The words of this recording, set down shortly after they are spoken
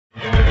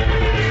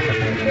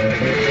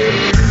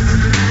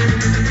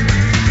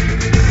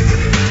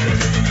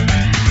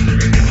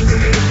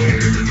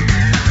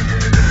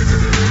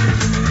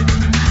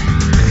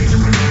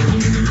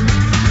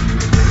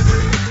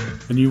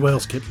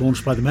Wales kit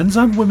launched by the men's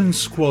and women's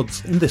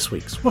squads in this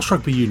week's Welsh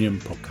Rugby Union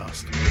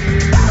podcast.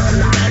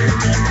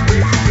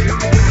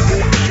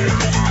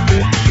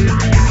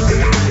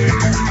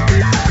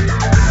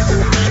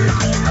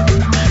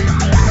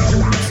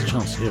 It's a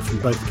chance to hear from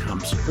both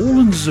camps, all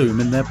on Zoom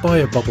in their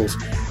bio bubbles,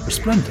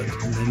 resplendent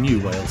in their new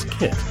Wales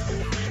kit.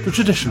 The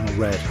traditional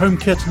red home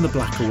kit and the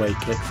black away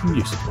kit from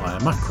new supplier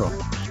Macron.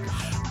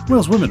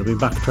 Wales women have been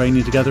back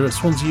training together at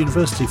Swansea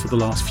University for the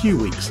last few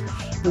weeks,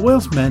 but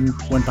Wales men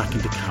went back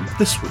into camp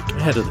this week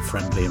ahead of the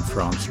friendly in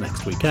France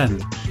next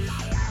weekend.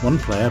 One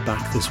player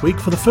back this week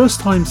for the first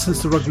time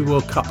since the Rugby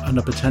World Cup and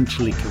a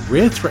potentially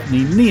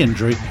career-threatening knee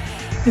injury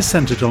is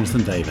centre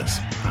Jonathan Davies,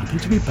 happy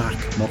to be back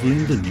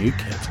modelling the new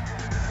kit.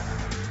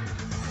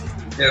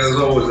 Yeah, there's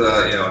always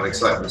an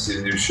excitement to see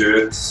the new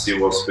shirt, to see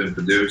what's been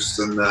produced,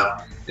 and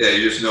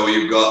you just know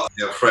you've got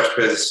fresh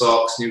pairs of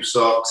socks, new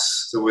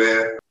socks to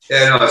wear.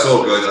 Yeah, no, it's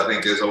all good. I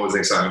think there's always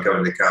excitement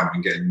coming to camp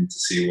and getting to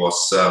see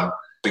what's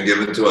been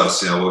given to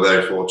us. We're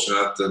very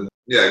fortunate, and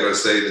I've got to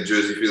say the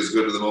jersey feels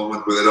good at the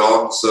moment with it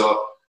on.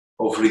 So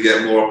hopefully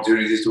get more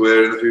opportunities to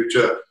wear in the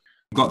future.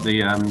 You've got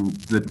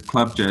the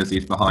club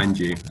jerseys behind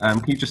you.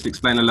 Can you just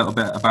explain a little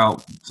bit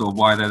about sort of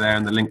why they're there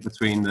and the link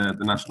between the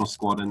national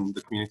squad and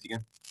the community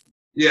game?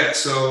 Yeah,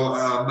 so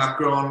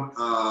Macron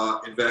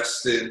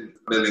invested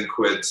 £1 million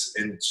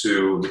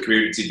into the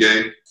community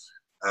game,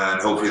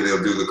 and hopefully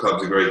they'll do the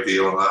clubs a great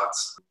deal on that.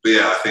 But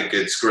yeah, I think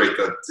it's great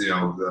that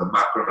the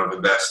Macron have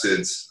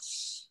invested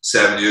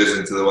 7 years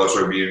into the Welsh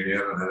Rugby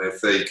Union, and if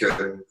they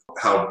can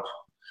help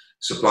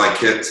supply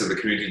kit to the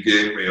community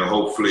game,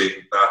 hopefully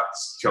that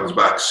comes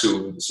back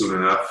soon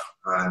enough.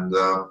 And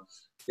I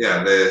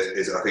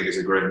think it's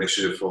a great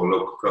initiative for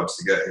local clubs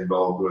to get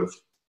involved with.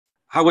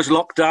 How was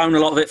lockdown? A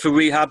lot of it for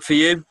rehab for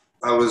you?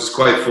 I was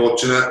quite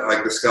fortunate.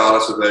 Like the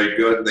Scarlets were very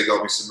good. They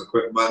got me some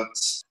equipment,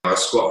 a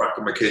squat rack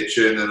in my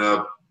kitchen and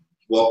a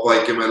watt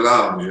bike in my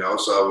lounge,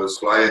 so I was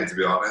flying, to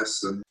be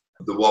honest. And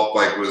the watt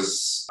bike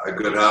was a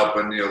good help,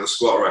 and the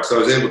squat rack. So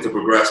I was able to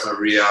progress my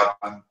rehab,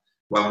 and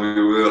when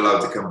we were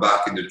allowed to come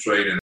back into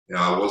training,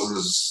 I wasn't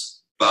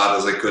as bad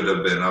as I could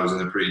have been. I was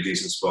in a pretty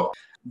decent spot.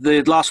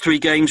 The last 3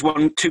 games,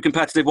 2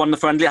 competitive, 1 the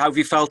friendly. How have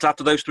you felt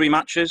after those 3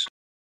 matches?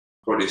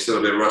 Probably still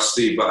a bit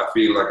rusty, but I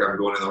feel like I'm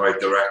going in the right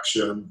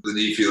direction. The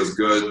knee feels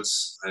good,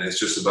 and it's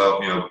just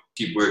about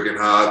keep working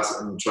hard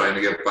and trying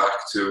to get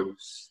back to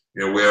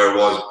where I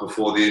was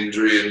before the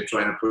injury and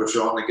trying to push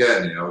on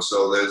again.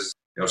 So there's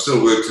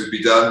still work to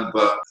be done,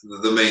 but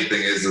the main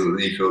thing is that the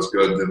knee feels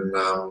good, and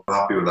I'm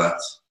happy with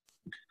that.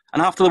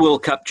 And after the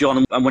World Cup,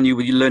 John, and when you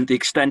learned the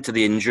extent of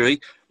the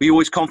injury, were you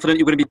always confident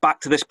you were going to be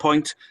back to this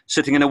point,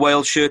 sitting in a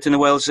Wales shirt in a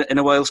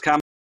Wales camp?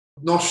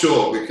 Not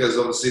sure, because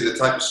obviously the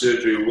type of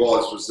surgery it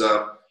was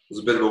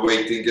a bit of a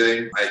waiting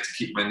game. I had to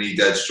keep my knee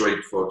dead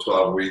straight for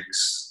 12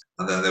 weeks,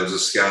 and then there was a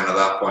scan at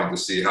that point to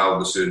see how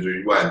the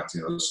surgery went.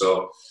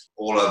 So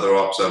all other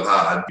ops I've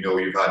had,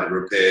 you've had it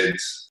repaired.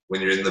 When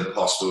you're in the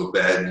hospital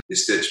bed, you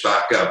stitch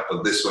back up.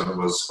 But this one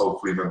was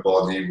hopefully my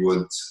body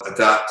would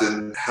adapt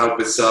and help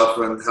itself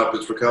and help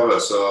it recover.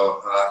 So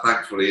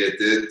thankfully it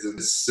did.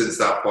 And since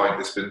that point,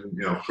 it's been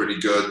pretty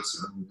good.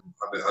 And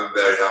I'm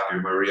very happy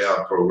with my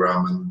rehab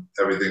program, and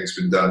everything's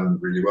been done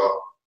really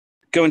well.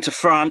 Going to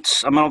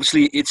France,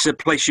 obviously it's a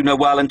place you know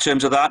well in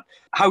terms of that.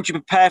 How do you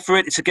prepare for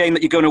it? It's a game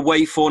that you're going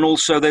away for, and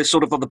also there's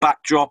sort of the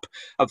backdrop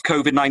of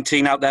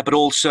COVID-19 out there, but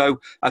also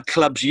a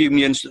clubs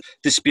unions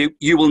dispute.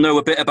 You will know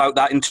a bit about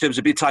that in terms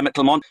of your time at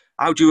Clermont.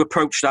 How do you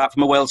approach that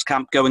from a Wales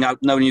camp going out,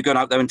 knowing you're going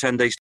out there in 10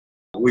 days?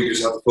 We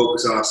just have to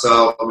focus on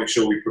ourselves and make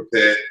sure we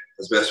prepare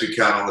as best we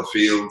can on the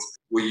field.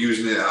 We're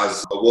using it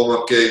as a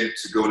warm-up game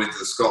to going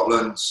into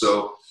Scotland,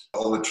 so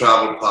on the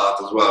travel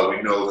part as well,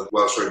 we know that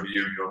Welsh Rugby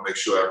Union will make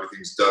sure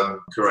everything's done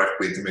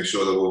correctly to make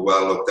sure that we're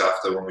well looked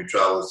after when we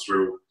travel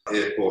through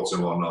airports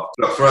and whatnot.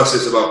 But for us,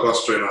 it's about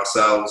concentrating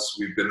ourselves.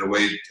 We've been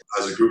away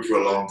as a group for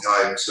a long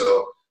time,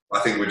 so I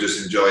think we're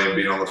just enjoying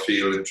being on the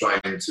field and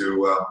trying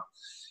to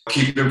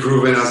keep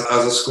improving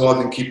as a squad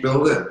and keep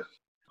building.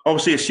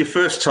 Obviously, it's your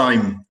first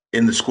time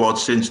in the squad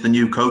since the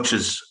new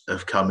coaches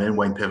have come in,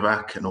 Wayne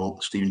Pivac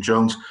and Stephen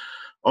Jones.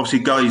 Obviously,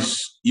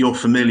 guys you're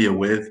familiar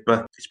with,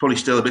 but it's probably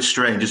still a bit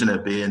strange, isn't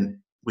it,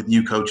 being with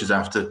new coaches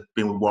after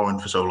being with Warren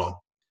for so long?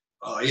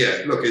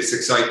 Yeah, look, it's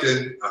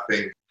exciting. I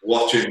think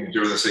watching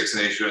during the Six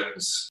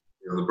Nations,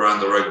 the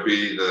brand of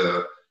rugby,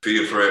 the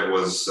feel for it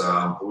was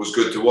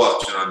good to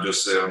watch, and I'm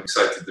just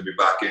excited to be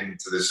back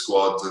into this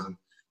squad. And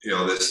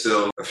there's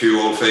still a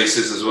few old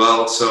faces as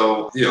well,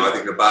 so I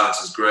think the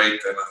balance is great,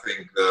 and I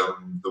think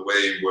the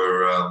way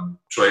we're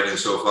training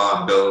so far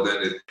and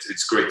building,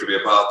 it's great to be a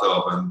part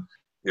of. And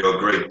a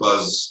great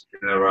buzz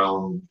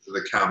around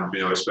the camp,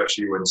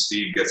 especially when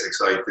Steve gets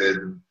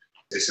excited.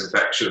 It's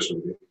infectious,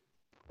 really.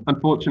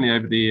 Unfortunately,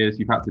 over the years,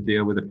 you've had to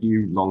deal with a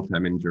few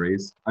long-term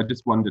injuries. I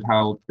just wondered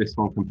how this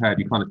one compared.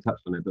 You kind of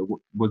touched on it, but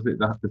was it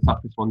the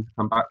toughest one to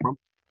come back from?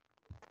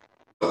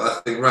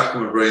 I think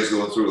racking my brains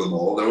going through them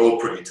all. They're all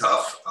pretty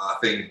tough. I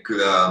think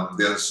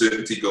the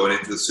uncertainty going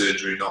into the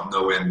surgery, not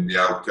knowing the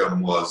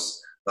outcome,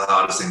 was the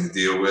hardest thing to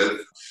deal with.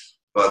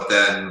 But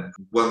then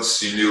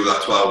once you knew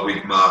that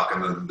 12-week mark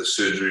and then the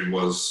surgery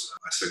was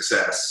a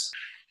success,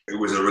 it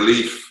was a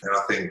relief. And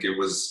I think it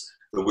was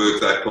the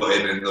work that I put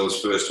in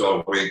those first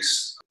 12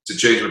 weeks to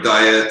change my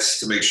diet,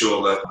 to make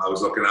sure that I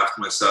was looking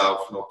after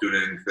myself, not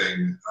doing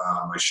anything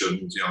I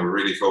shouldn't,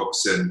 really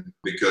focusing,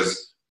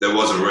 because there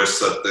was a risk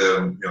that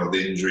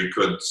the injury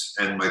could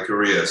end my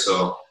career.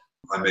 So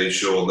I made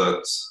sure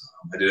that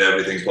I did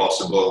everything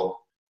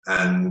possible,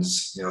 and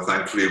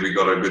thankfully we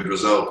got a good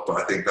result.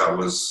 But I think that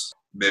was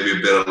maybe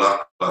a bit of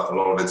luck, but a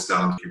lot of it's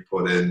down to you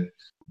put in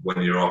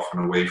when you're off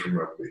and away from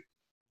rugby.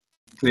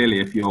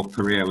 Clearly, if your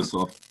career was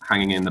sort of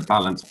hanging in the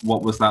balance,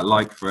 what was that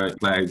like for a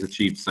player who's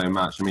achieved so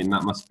much? I mean,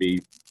 that must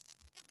be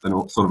an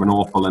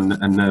awful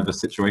and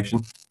nervous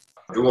situation.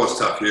 It was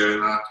tough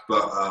hearing that,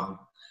 but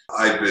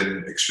I've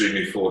been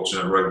extremely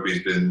fortunate.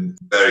 Rugby's been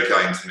very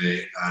kind to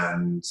me,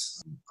 and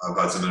I've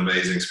had some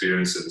amazing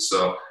experiences.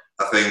 So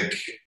I think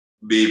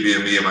me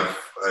being me in my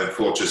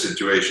fortunate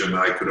situation,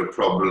 I could have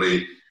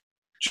probably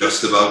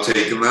just about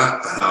taken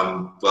that.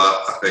 But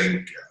I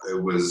think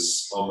it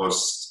was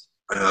almost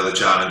another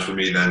challenge for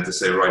me then to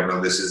say, right,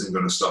 no, this isn't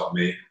going to stop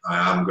me.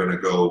 I am going to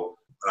go,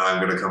 and I'm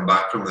going to come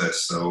back from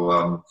this. So,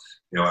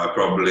 I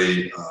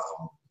probably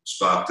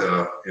sparked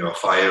a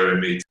fire in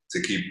me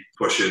to keep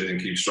pushing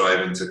and keep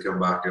striving to come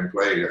back and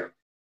play again.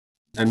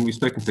 And we've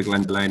spoken to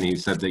Glenn Delaney, who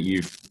said that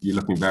you're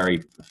looking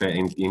very fit,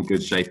 in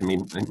good shape. I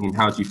mean,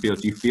 how do you feel?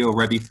 Do you feel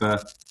ready for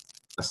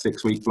a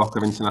 6-week block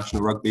of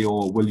international rugby,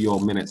 or will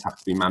your minutes have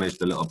to be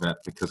managed a little bit,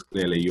 because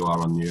clearly you are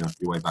on your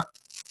way back?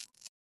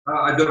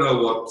 I don't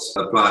know what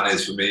the plan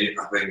is for me.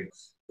 I think,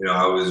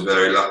 I was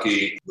very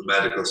lucky. The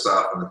medical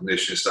staff and the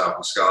conditioning staff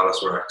of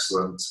Scarlets were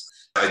excellent.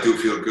 I do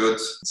feel good.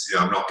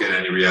 I'm not getting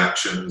any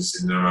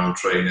reactions in and around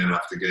training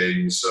after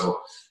games.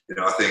 So,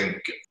 I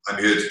think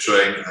I'm here to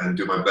train and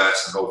do my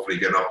best and hopefully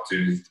get an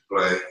opportunity to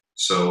play.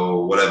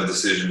 So whatever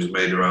decisions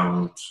made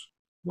around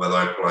whether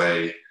I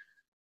play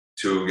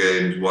 2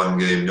 games, 1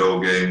 game, no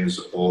games,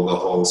 or the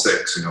whole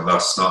 6,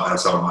 that's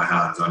out of my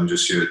hands. I'm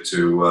just here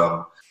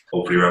to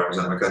hopefully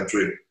represent my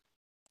country.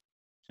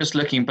 Just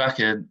looking back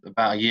at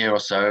about a year or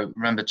so, I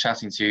remember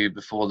chatting to you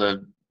before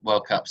the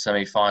World Cup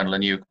semi-final,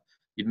 and you'd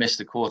missed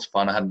the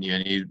quarter-final, hadn't you?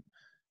 And you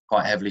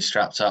quite heavily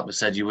strapped up and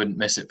said you wouldn't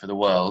miss it for the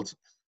world.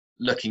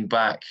 Looking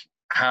back,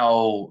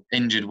 how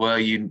injured were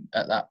you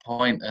at that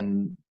point?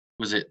 And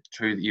was it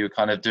true that you were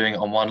kind of doing it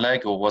on one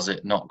leg, or was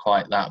it not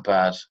quite that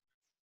bad?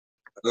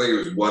 I think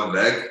it was 1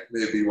 leg,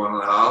 maybe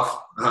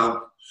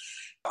 1.5.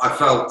 I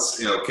felt,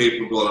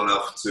 capable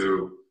enough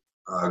to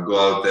go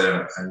out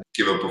there and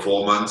give a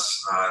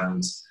performance,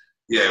 and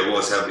it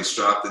was heavily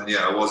strapped, and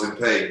I was in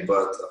pain,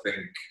 but I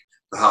think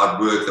the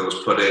hard work that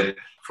was put in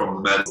from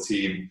the medical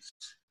team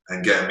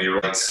and getting me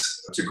right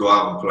to go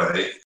out and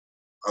play,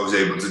 I was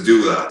able to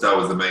do that. That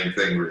was the main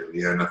thing,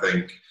 really. And I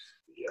think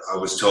I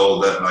was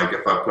told that,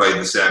 if I played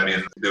the semi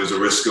and there was a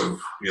risk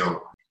of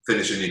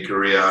finishing your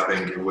career, I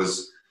think it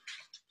was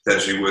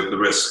potentially worth the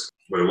risk.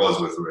 Well, it was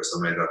worth the risk.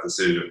 I made that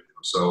decision.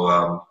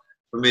 So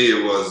for me,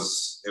 it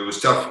was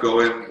tough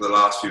going the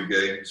last few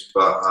games,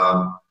 but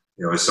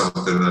it's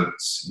something that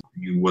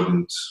you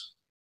wouldn't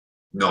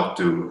not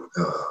do.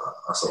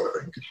 That's all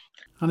I think.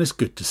 And it's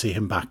good to see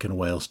him back in a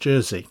Wales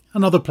jersey.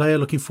 Another player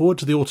looking forward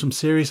to the autumn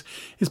series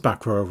is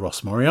back rower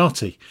Ross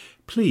Moriarty.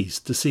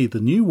 Pleased to see the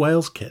new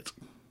Wales kit.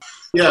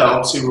 Yeah,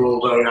 obviously we're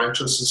all very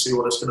anxious to see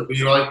what it's going to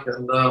be like,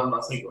 and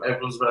I think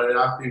everyone's very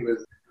happy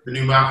with the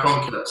new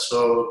Macron kit.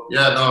 So so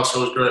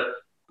it was great.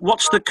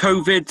 What's the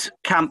COVID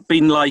camp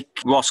been like,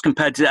 Ross,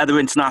 compared to other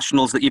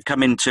internationals that you've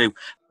come into?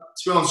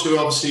 To be honest with you,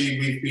 obviously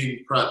we've been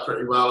prepped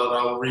pretty well at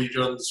our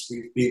regions.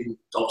 We've been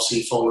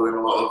obviously following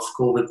a lot of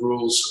COVID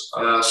rules.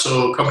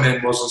 So coming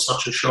in wasn't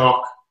such a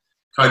shock.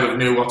 Kind of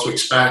knew what to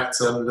expect,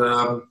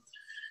 and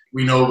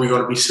we know we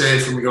got to be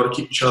safe and we got to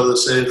keep each other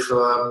safe.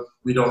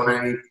 We don't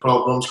want any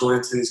problems going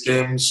into these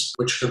games,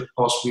 which could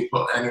possibly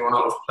put anyone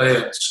out of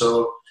playing.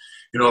 So,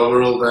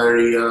 we're all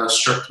very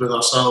strict with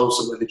ourselves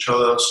and with each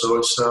other. So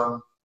it's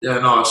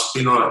it's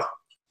been alright.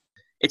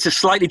 It's a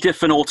slightly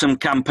different autumn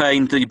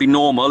campaign than you'd be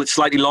normal. It's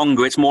slightly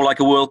longer. It's more like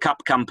a World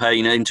Cup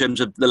campaign in terms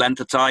of the length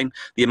of time,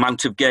 the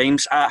amount of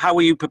games. How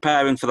are you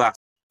preparing for that?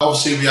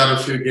 Obviously, we had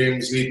a few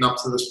games leading up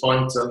to this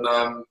point,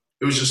 and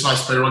it was just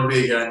nice to play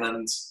rugby again.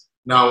 And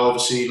now,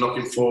 obviously,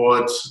 looking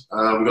forward,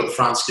 we've got the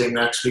France game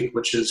next week,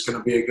 which is going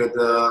to be a good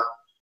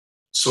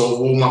sort of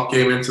warm-up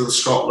game into the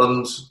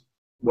Scotland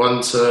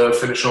one to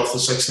finish off the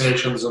Six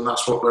Nations, and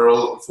that's what we're all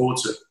looking forward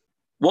to.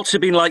 What's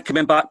it been like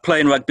coming back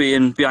playing rugby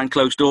in behind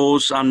closed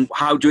doors, and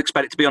how do you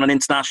expect it to be on an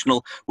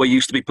international where you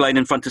used to be playing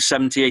in front of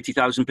 70,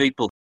 80,000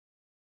 people?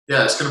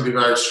 Yeah, it's going to be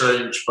very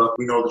strange, but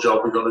we know the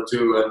job we've got to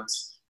do, and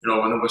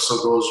when the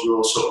whistle goes, we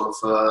all sort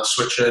of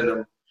switch in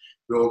and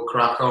we all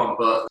crack on.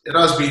 But it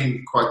has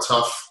been quite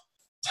tough.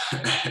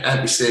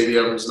 Empty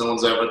stadiums, no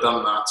one's ever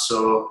done that.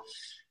 So,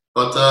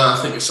 but I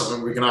think it's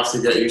something we're going to have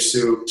to get used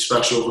to,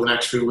 especially over the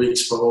next few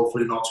weeks, but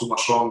hopefully not too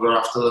much longer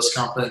after this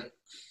campaign.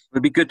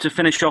 It'd be good to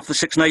finish off the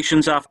Six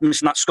Nations after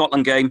missing that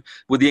Scotland game,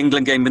 with the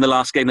England game being the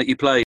last game that you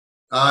played.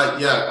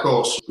 Yeah, of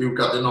course. We were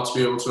gutted not to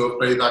be able to have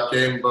played that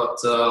game, but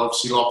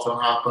obviously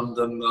lockdown happened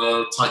and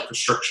tight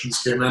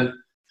restrictions came in.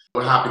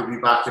 We're happy to be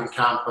back in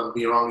camp and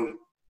be around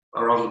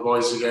the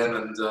boys again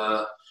and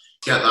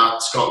get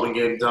that Scotland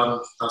game done.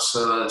 It's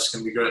going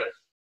to be great.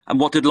 And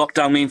what did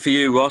lockdown mean for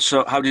you, Ross?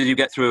 So how did you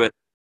get through it?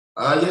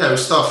 Yeah, it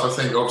was tough. I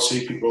think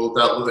obviously people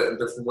dealt with it in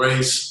different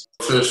ways.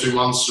 The first 3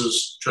 months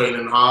was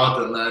training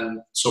hard and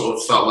then sort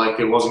of felt like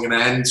it wasn't going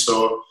to end.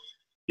 So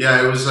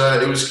yeah, it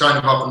was kind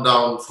of up and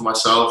down for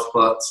myself.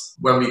 But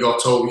when we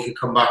got told we could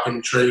come back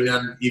in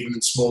training, even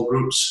in small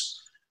groups,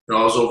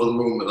 I was over the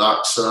moon with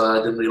that. So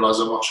I didn't realise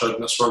how much I'd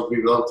miss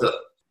rugby without it.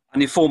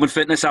 And your form and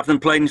fitness, having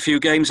played in a few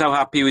games, how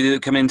happy were you to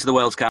come into the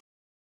Wales camp?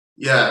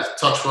 Yeah,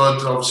 touch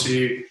wood.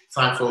 Obviously,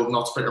 thankful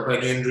not to pick up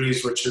any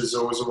injuries, which is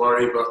always a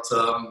worry. But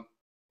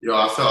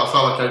I felt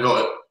like I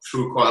got it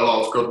through quite a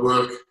lot of good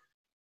work.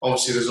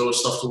 Obviously, there's always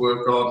stuff to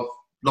work on.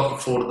 Looking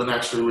forward to the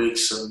next few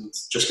weeks and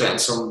just getting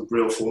some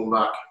real form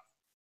back.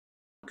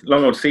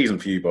 Long old season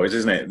for you boys,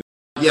 isn't it?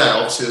 Yeah,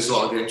 obviously there's a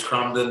lot of games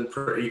crammed in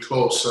pretty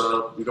close.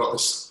 We got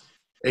this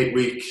 8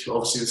 week,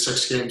 obviously the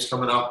 6 games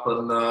coming up,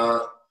 and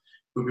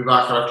we'll be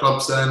back at our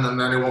clubs then, and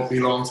then it won't be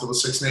long till the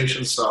Six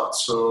Nations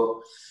starts.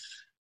 So,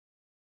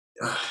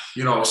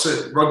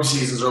 rugby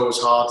seasons are always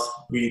hard.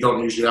 We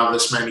don't usually have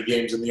this many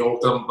games in the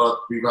autumn, but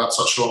we've had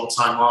such a long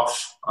time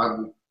off.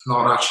 I'm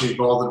not actually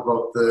bothered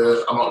about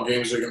the amount of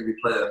games we're going to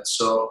be playing.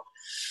 So,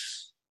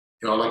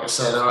 like I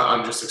said,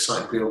 I'm just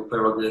excited to be able to play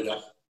rugby again.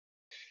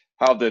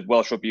 How the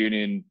Welsh Rugby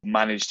Union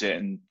managed it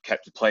and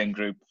kept the playing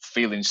group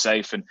feeling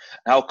safe, and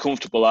how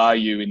comfortable are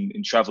you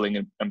in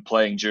travelling and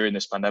playing during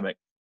this pandemic?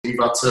 We've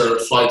had to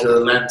fly to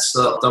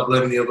Leinster,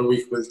 Dublin the other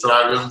week with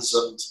Dragons,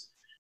 and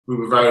we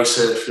were very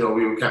safe.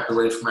 We were kept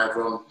away from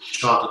everyone.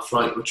 Chartered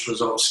flight, which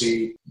was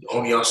obviously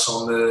only us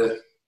on the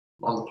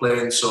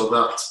plane, so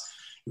that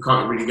you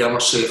can't really get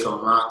much safer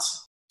than that.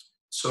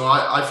 So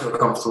I feel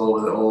comfortable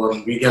with it all,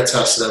 and we get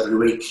tested every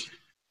week.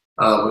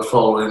 We're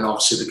following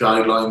obviously the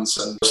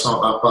guidelines, and it's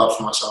not that bad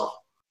for myself.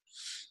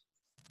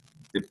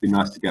 It'd be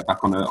nice to get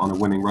back on a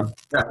winning run.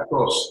 Yeah, of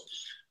course.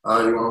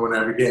 You want to win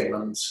every game,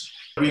 and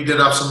we did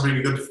have some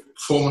really good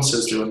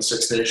performances during the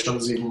Six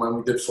Nations, even when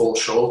we did fall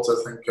short.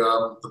 I think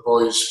the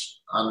boys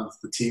and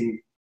the team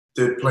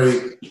did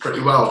play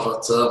pretty well,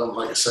 but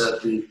like I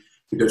said, we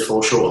did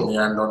fall short in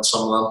the end on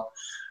some of them,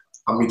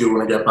 and we do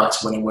want to get back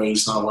to winning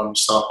ways now when we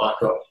start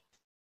back up.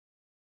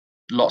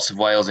 Lots of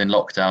Wales in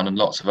lockdown, and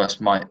lots of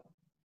us might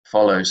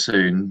follow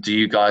soon. Do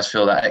you guys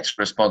feel that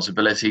extra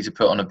responsibility to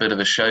put on a bit of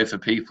a show for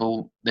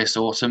people this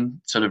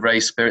autumn, sort of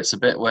raise spirits a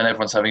bit when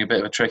everyone's having a bit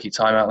of a tricky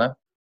time out there?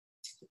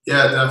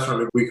 Yeah,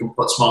 definitely. We can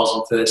put smiles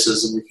on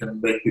faces and we can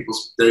make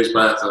people's days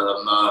better,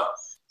 and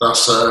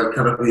that's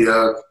going to be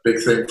a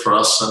big thing for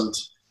us, and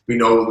we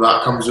know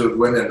that comes with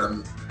winning,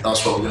 and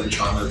that's what we're going to be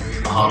trying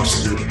the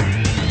hardest to do.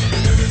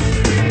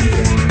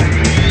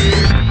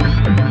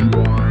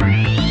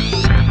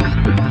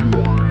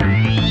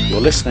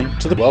 You're listening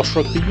to the Welsh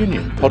Rugby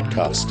Union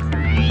podcast.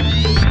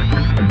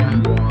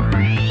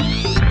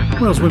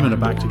 Wales women are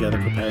back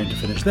together preparing to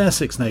finish their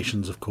Six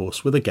Nations, of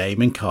course, with a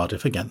game in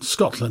Cardiff against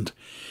Scotland.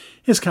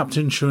 Here's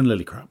Captain Siwan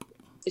Lillicrap.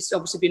 It's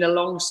obviously been a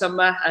long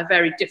summer, a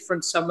very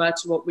different summer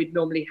to what we'd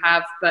normally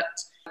have, but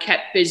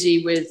kept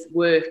busy with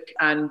work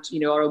and,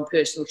 our own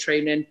personal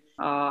training.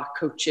 Our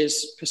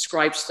coaches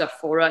prescribed stuff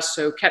for us,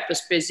 so kept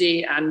us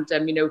busy, and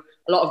a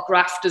lot of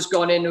graft has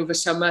gone in over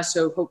summer,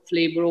 so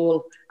hopefully we're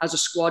all as a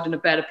squad in a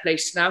better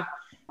place now.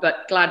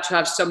 But glad to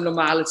have some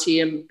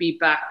normality and be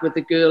back with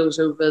the girls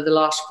over the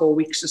last 4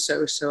 weeks or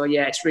so. So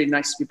yeah, it's really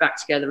nice to be back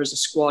together as a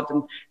squad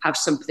and have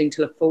something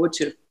to look forward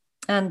to.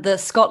 And the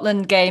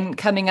Scotland game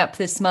coming up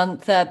this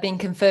month, being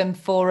confirmed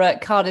for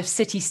Cardiff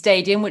City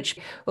Stadium, which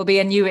will be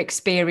a new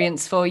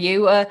experience for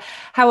you.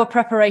 How are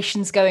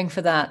preparations going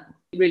for that?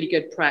 Really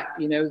good prep.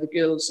 The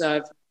girls,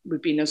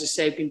 we've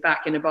been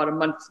back in about a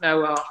month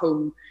now. Our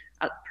home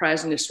at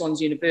present is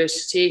Swansea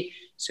University.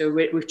 So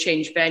we've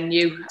changed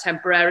venue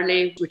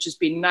temporarily, which has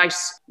been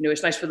nice.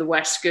 It's nice for the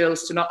West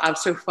girls to not have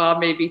so far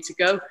maybe to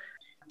go.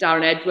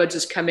 Darren Edwards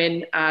has come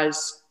in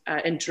as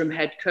interim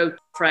head coach,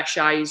 fresh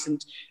eyes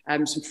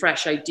and some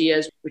fresh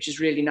ideas, which is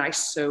really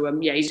nice. So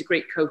he's a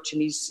great coach,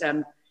 and he's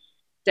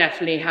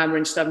definitely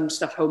hammering some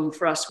stuff home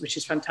for us, which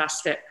is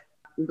fantastic.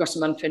 We've got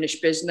some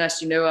unfinished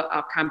business.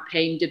 Our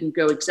campaign didn't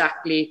go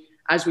exactly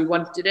as we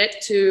wanted it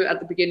to at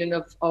the beginning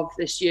of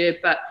this year,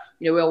 but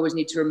we always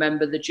need to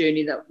remember the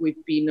journey that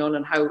we've been on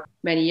and how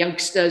many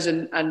youngsters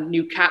and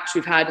new caps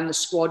we've had in the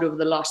squad over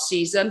the last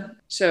season.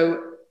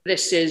 So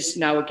this is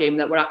now a game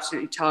that we're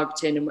absolutely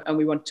targeting, and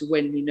we want to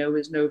win.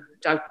 There's no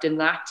doubt in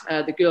that.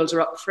 The girls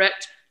are up for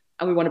it,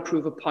 and we want to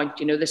prove a point.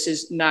 This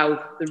is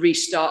now the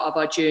restart of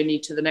our journey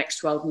to the next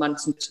 12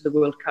 months and to the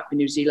World Cup in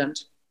New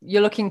Zealand.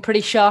 You're looking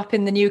pretty sharp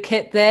in the new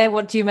kit there.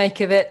 What do you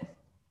make of it?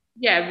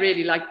 Yeah, I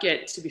really like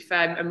it. To be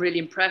fair, I'm really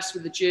impressed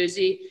with the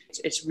jersey.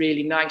 It's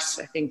really nice.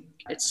 I think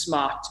it's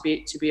smart,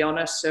 to be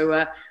honest.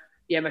 So,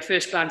 my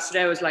first glance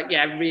today was like,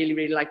 I really,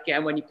 really like it.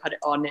 And when you put it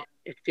on,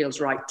 it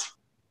feels right.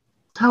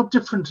 How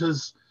different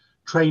has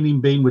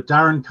training been with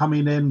Darren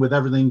coming in, with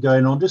everything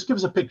going on? Just give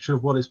us a picture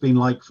of what it's been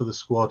like for the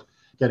squad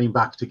getting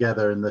back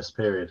together in this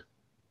period.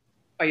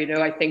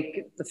 I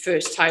think the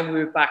first time we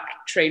were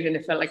back training,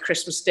 it felt like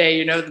Christmas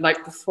Day, the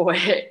night before.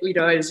 It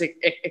was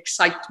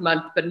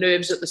excitement, but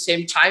nerves at the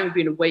same time. We've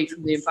been away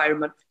from the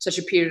environment such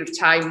a period of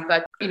time.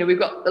 But, we've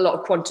got a lot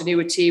of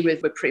continuity we're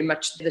pretty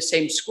much the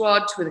same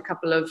squad with a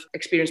couple of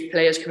experienced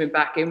players coming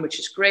back in, which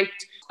is great.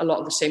 A lot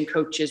of the same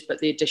coaches, but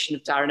the addition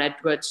of Darren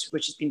Edwards,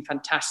 which has been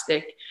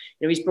fantastic.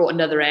 He's brought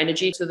another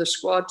energy to the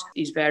squad.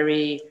 He's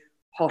very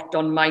hot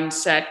on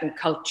mindset and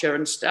culture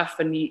and stuff.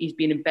 And he's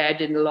been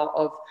embedded in a lot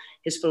of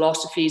his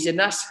philosophies in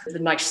us. The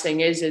nice thing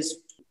is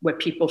we're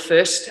people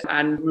first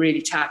and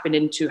really tapping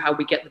into how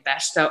we get the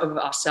best out of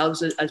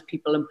ourselves as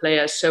people and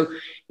players. So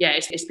yeah,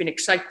 it's been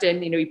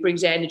exciting. He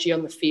brings energy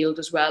on the field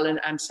as well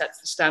and sets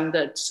the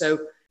standard.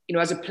 So,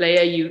 as a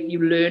player, you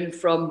learn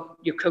from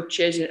your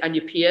coaches and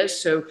your peers.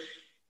 So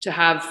to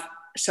have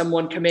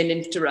someone come in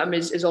interim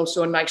is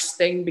also a nice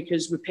thing,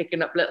 because we're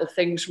picking up little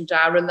things from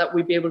Darren that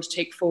we'll be able to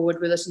take forward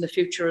with us in the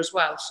future as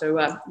well. So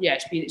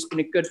it's been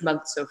a good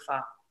month so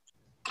far.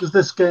 Does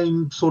this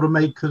game sort of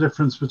make the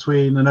difference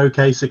between an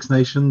okay Six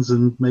Nations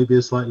and maybe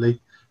a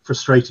slightly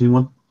frustrating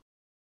one?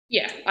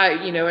 Yeah,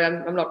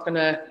 I'm not going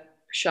to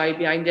shy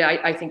behind it.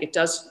 I think it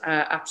does,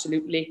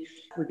 absolutely.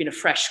 We've been a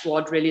fresh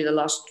squad really the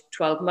last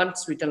 12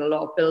 months. We've done a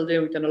lot of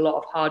building, we've done a lot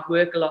of hard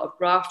work, a lot of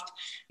graft.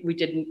 We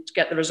didn't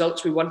get the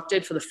results we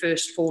wanted for the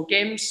first 4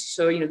 games.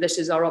 So, this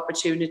is our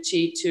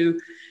opportunity to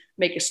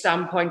make a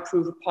standpoint,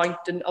 prove a point,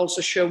 and also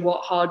show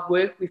what hard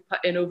work we've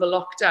put in over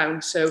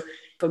lockdown. So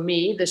for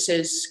me, this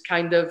is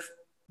kind of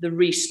the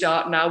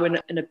restart now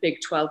in a big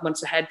 12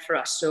 months ahead for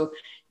us. So,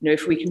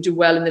 if we can do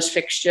well in this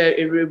fixture,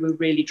 it will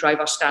really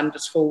drive our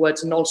standards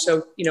forwards and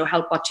also,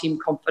 help our team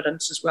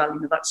confidence as well.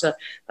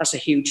 That's a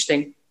huge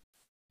thing.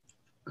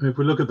 If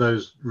we look at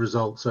those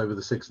results over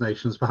the Six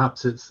Nations,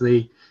 perhaps it's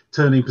the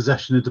turning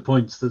possession into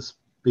points that's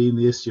been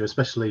the issue,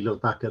 especially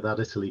look back at that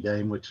Italy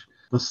game, which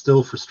must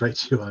still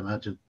frustrate you, I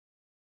imagine.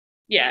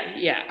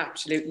 Yeah,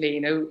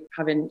 absolutely.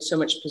 Having so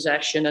much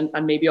possession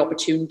and maybe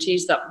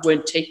opportunities that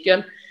weren't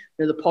taken.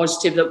 The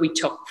positive that we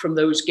took from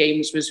those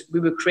games was we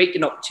were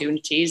creating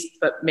opportunities,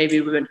 but maybe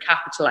we weren't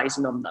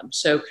capitalising on them.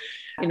 So,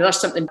 that's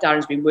something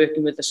Darren's been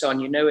working with us on.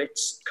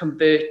 It's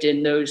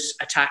converting those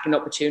attacking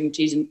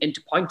opportunities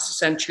into points,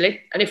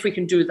 essentially. And if we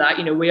can do that,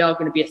 we are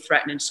going to be a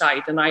threatening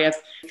side. And I have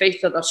faith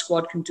that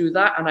squad can do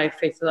that. And I have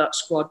faith that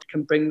squad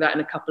can bring that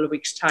in a couple of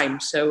weeks' time.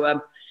 So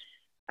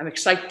I'm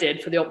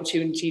excited for the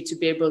opportunity to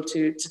be able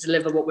to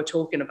deliver what we're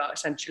talking about,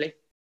 essentially.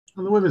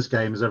 And the women's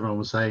game, as everyone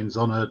was saying, is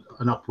on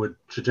an upward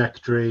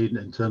trajectory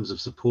in terms of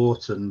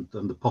support and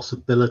the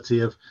possibility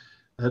of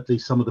at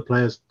least some of the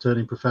players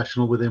turning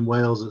professional within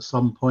Wales at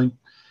some point.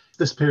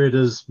 This period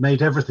has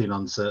made everything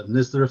uncertain.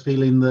 Is there a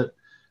feeling that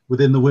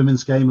within the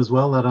women's game as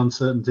well, that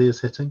uncertainty is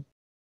hitting?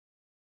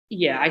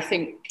 Yeah, I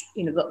think,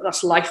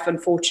 that's life,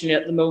 unfortunately,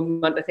 at the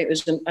moment. I think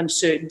there's an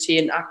uncertainty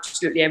in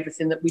absolutely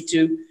everything that we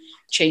do,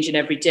 changing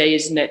every day,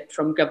 isn't it?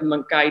 From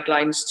government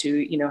guidelines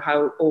to,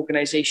 how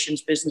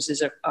organisations,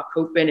 businesses are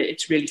coping.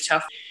 It's really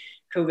tough.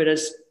 COVID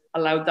has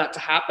allowed that to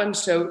happen.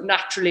 So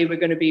naturally, we're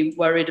going to be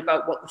worried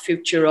about what the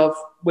future of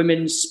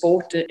women's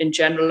sport in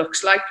general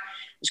looks like.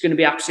 It's going to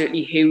be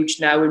absolutely huge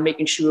now in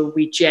making sure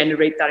we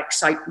generate that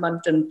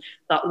excitement and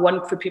that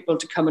want for people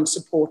to come and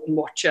support and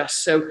watch us.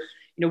 So,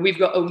 we've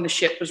got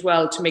ownership as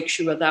well to make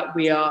sure that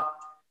we are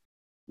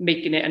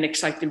making it an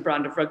exciting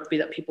brand of rugby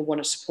that people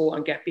want to support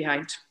and get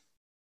behind.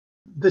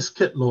 This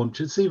kit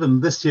launch, it's even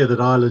this year that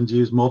Ireland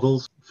used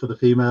models for the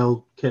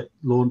female kit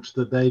launch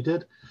that they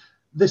did.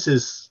 This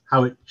is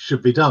how it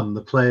should be done.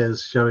 The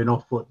players showing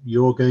off what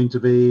you're going to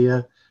be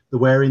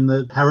wearing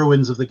the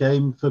heroines of the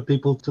game for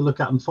people to look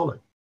at and follow.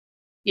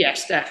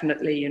 Yes,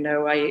 definitely.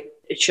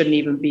 It shouldn't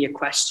even be a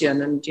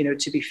question. And,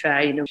 to be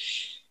fair,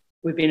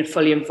 we've been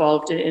fully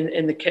involved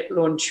in the kit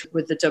launch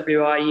with the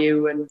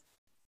WRU, and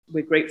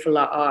we're grateful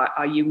that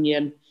our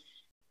union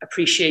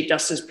appreciate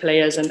us as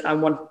players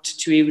and want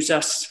to use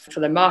us for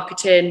their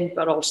marketing,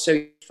 but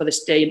also for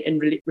this day in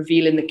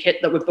revealing the kit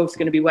that we're both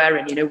going to be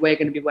wearing. We're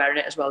going to be wearing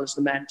it as well as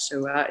the men.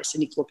 So it's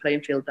an equal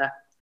playing field there.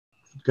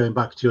 Going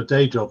back to your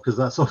day job, because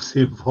that's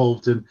obviously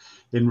involved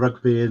in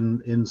rugby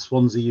in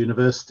Swansea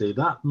University,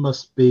 that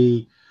must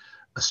be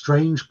a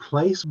strange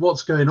place.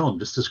 What's going on?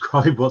 Just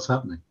describe what's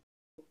happening.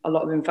 A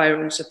lot of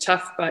environments are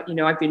tough, but,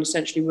 I've been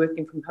essentially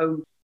working from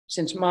home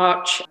since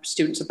March.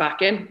 Students are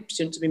back in.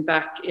 Students have been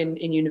back in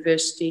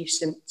university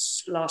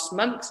since last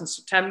month, in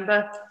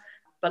September.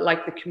 But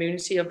like the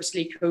community,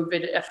 obviously,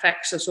 COVID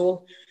affects us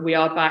all. We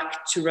are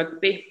back to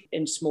rugby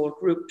in small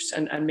groups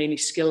and mainly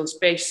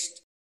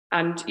skills-based.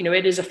 And,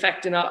 it is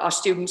affecting our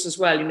students as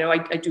well.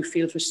 I do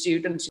feel for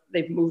students.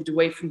 They've moved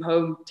away from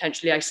home,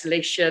 potentially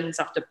isolations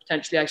after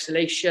potentially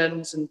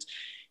isolations. And,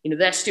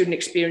 their student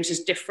experience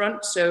is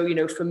different.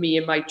 So, for me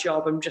in my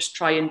job, I'm just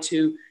trying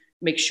to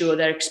make sure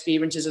their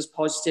experience is as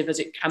positive as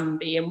it can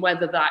be. And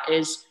whether that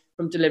is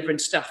from delivering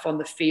stuff on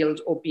the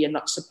field or being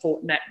that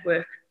support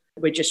network,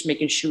 we're just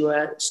making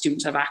sure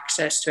students have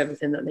access to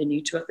everything that they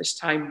need to at this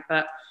time.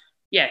 But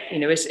yeah,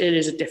 it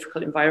is a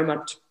difficult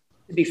environment.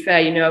 To be fair,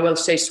 I will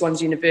say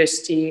Swansea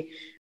University,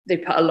 they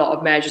put a lot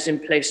of measures in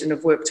place and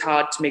have worked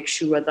hard to make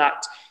sure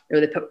that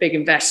they put big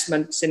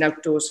investments in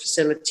outdoors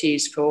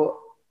facilities for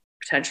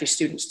potentially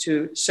students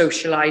to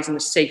socialise in a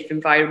safe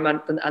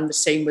environment, and the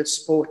same with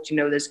sport.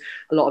 There's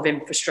a lot of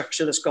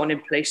infrastructure that's gone in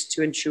place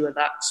to ensure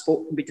that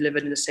sport can be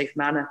delivered in a safe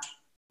manner.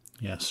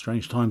 Yes,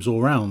 strange times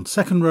all round.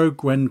 Second row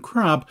Gwen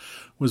Crabb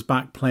was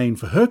back playing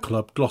for her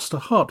club, Gloucester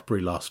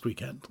Hartpury, last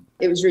weekend.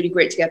 It was really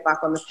great to get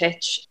back on the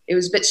pitch. It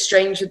was a bit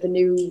strange with the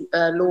new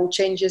law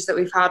changes that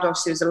we've had.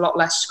 Obviously, there was a lot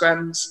less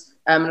scrums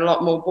and a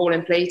lot more ball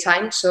and play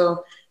time.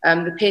 So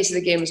the pace of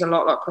the game was a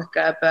lot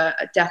quicker, but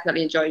I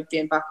definitely enjoyed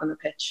being back on the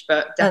pitch,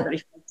 but definitely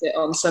felt it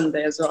on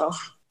Sunday as well.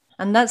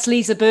 And that's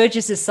Lisa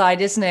Burgess'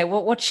 side, isn't it?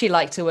 What's she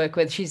like to work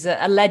with? She's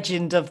a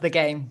legend of the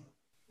game.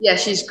 Yeah,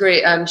 she's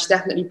great. She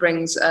definitely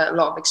brings a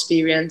lot of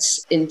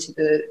experience into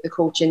the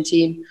coaching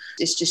team.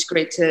 It's just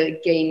great to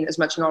gain as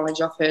much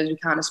knowledge off her as we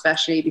can,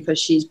 especially because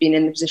she's been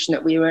in the position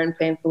that we were in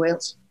playing for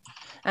Wales.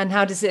 And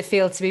how does it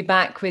feel to be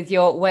back with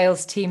your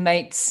Wales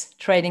teammates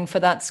training for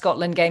that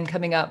Scotland game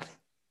coming up?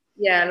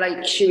 Yeah, like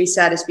Shuey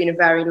said, it's been a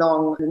very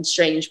long and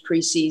strange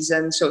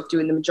pre-season, sort of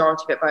doing the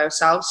majority of it by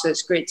ourselves. So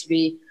it's great to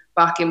be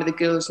back in with the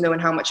girls,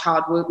 knowing how much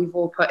hard work we've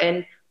all put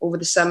in over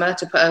the summer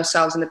to put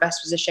ourselves in the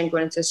best position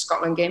going into the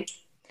Scotland game.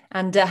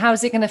 And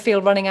how's it going to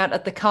feel running out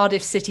at the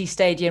Cardiff City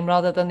Stadium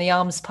rather than the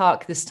Arms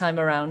Park this time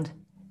around?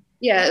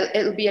 Yeah,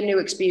 it'll be a new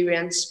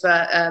experience,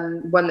 but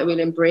one that we'll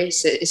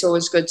embrace. It's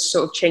always good to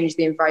sort of change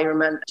the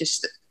environment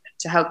just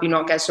to help you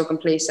not get so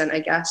complacent, I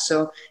guess.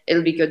 So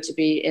it'll be good to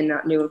be in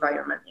that new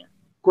environment. Yeah.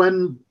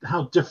 Gwen,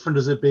 how different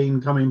has it been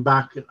coming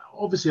back?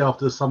 Obviously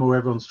after the summer where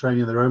everyone's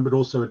training their own, but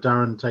also with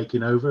Darren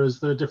taking over.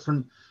 Is there a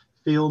different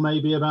feel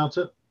maybe about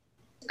it?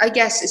 I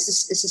guess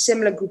it's a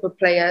similar group of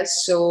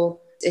players,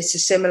 so it's a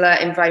similar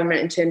environment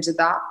in terms of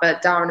that,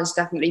 but Darren has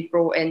definitely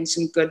brought in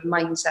some good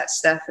mindset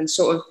stuff and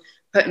sort of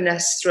putting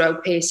us through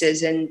our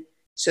paces and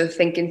sort of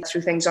thinking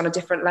through things on a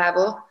different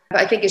level.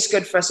 But I think it's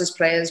good for us as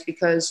players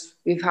because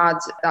we've had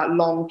that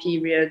long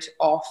period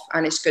off,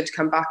 and it's good to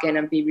come back in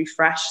and be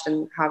refreshed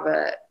and have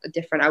a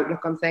different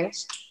outlook on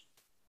things.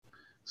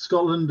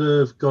 Scotland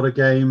have got a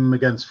game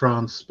against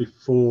France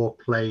before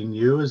playing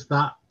you. Is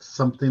that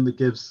something that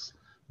gives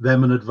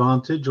them an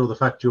advantage, or the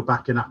fact you're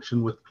back in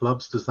action with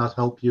clubs, does that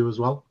help you as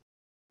well?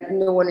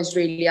 No one is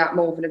really at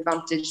more of an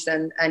advantage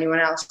than anyone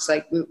else.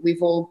 Like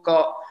we've all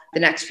got the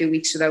next few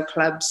weeks with our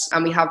clubs,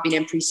 and we have been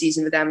in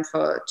pre-season with them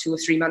for 2 or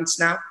 3 months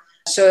now.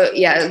 So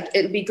yeah,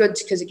 it'll be good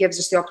because it gives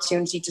us the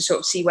opportunity to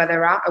sort of see where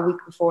they're at a week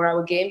before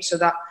our game. So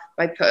that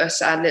might put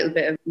us at a little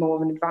bit of more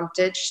of an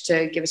advantage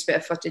to give us a bit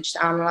of footage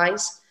to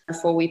analyse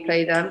before we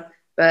play them.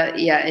 But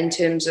yeah, in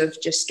terms of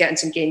just getting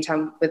some game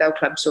time with our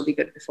clubs will be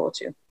good before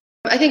too.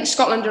 I think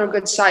Scotland are a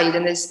good side,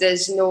 and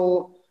there's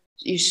no,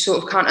 you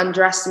sort of can't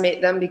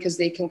underestimate them because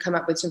they can come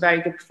up with some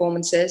very good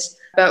performances.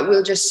 But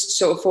we'll just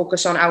sort of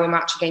focus on our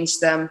match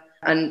against them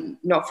and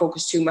not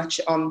focus too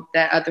much on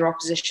their other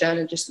opposition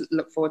and just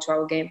look forward to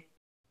our game.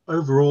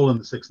 Overall in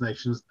the Six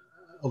Nations,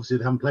 obviously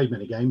they haven't played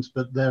many games,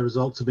 but their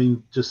results have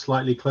been just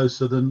slightly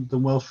closer than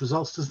Welsh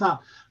results. Does that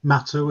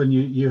matter when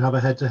you have a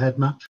head-to-head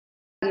match?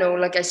 No,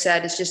 like I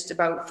said, it's just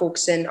about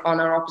focusing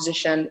on our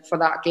opposition for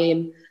that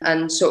game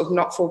and sort of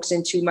not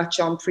focusing too much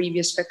on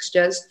previous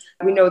fixtures.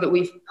 We know that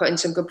we've put in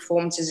some good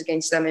performances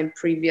against them in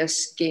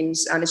previous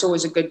games, and it's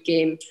always a good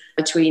game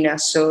between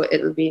us, so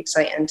it'll be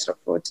exciting to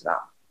look forward to that.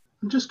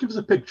 And just give us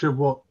a picture of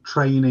what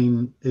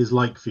training is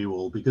like for you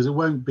all, because it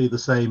won't be the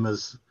same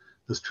as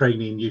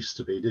training used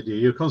to be, did you?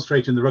 You're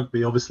concentrating on the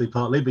rugby, obviously,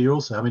 partly, but you're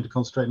also having to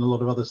concentrate on a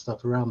lot of other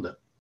stuff around it.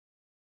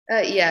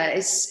 Yeah,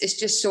 it's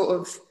just sort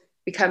of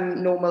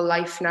become normal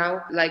life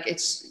now. Like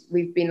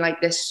we've been like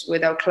this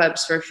with our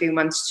clubs for a few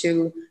months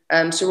too.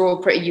 So we're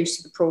all pretty used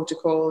to the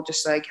protocol,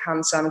 just like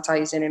hand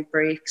sanitizing in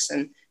breaks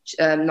and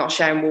not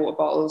sharing water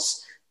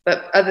bottles.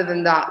 But other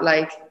than that,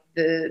 like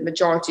the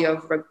majority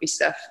of rugby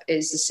stuff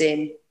is the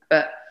same.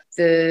 But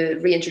the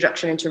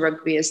reintroduction into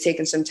rugby has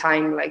taken some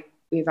time. Like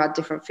we've had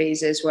different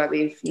phases where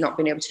we've not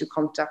been able to do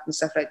contact and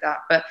stuff like that.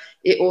 But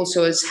it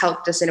also has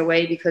helped us in a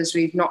way because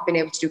we've not been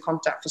able to do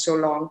contact for so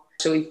long.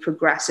 So we've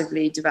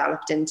progressively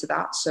developed into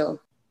that. So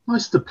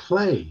nice to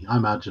play, I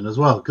imagine, as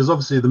well, because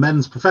obviously the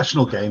men's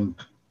professional game,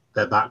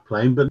 they're back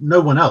playing, but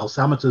no one else,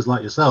 amateurs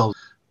like yourselves,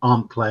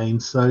 aren't playing.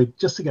 So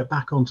just to get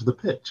back onto the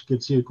pitch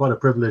gives you quite a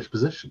privileged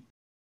position.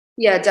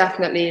 Yeah,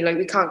 definitely. Like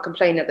we can't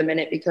complain at the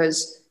minute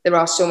because there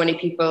are so many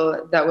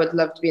people that would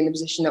love to be in the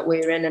position that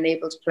we're in and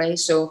able to play.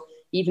 So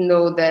even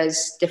though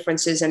there's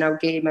differences in our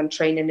game and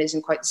training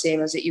isn't quite the same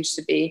as it used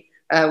to be,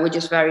 we're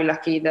just very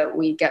lucky that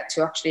we get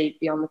to actually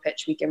be on the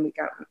pitch week in, week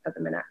out at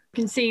the minute.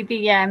 You can see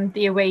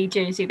the away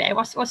jersey there.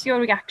 What's your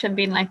reaction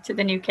been like to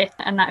the new kit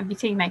and that of your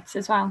teammates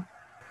as well?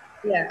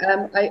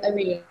 Yeah, I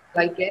really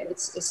like it.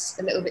 It's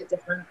a little bit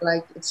different.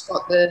 Like it's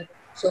got the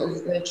sort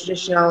of the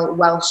traditional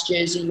Welsh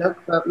jersey look,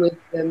 but with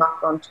the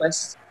Macron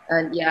twist.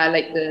 And yeah, I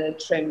like the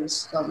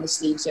trims on the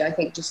sleeves. Yeah, I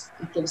think just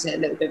it gives it a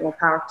little bit more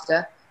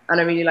character. And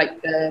I really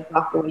like the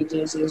black away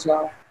jersey as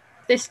well.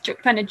 this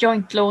kind of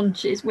joint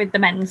launch is with the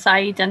men's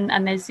side,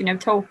 and there's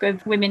talk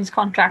of women's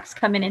contracts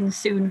coming in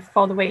soon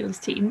for the Wales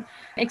team.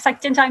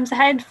 Exciting times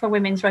ahead for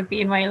women's rugby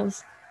in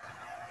Wales.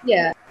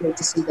 Yeah, great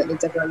to see that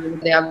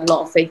they have a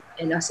lot of faith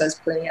in us as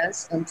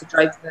players and to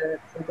drive the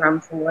programme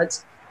forward.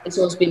 It's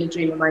always been a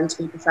dream of mine to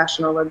be a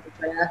professional rugby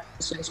player,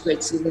 so it's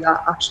great to see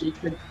that actually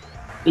could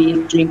be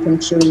a dream come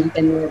true in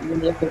the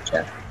near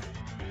future.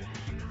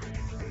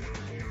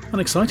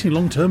 And exciting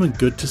long-term, and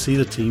good to see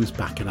the teams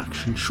back in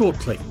action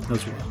shortly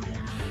as well.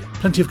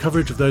 Plenty of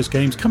coverage of those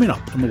games coming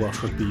up on the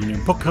Welsh Rugby Union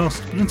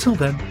podcast, but until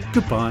then,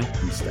 goodbye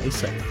and stay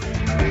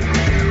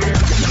safe.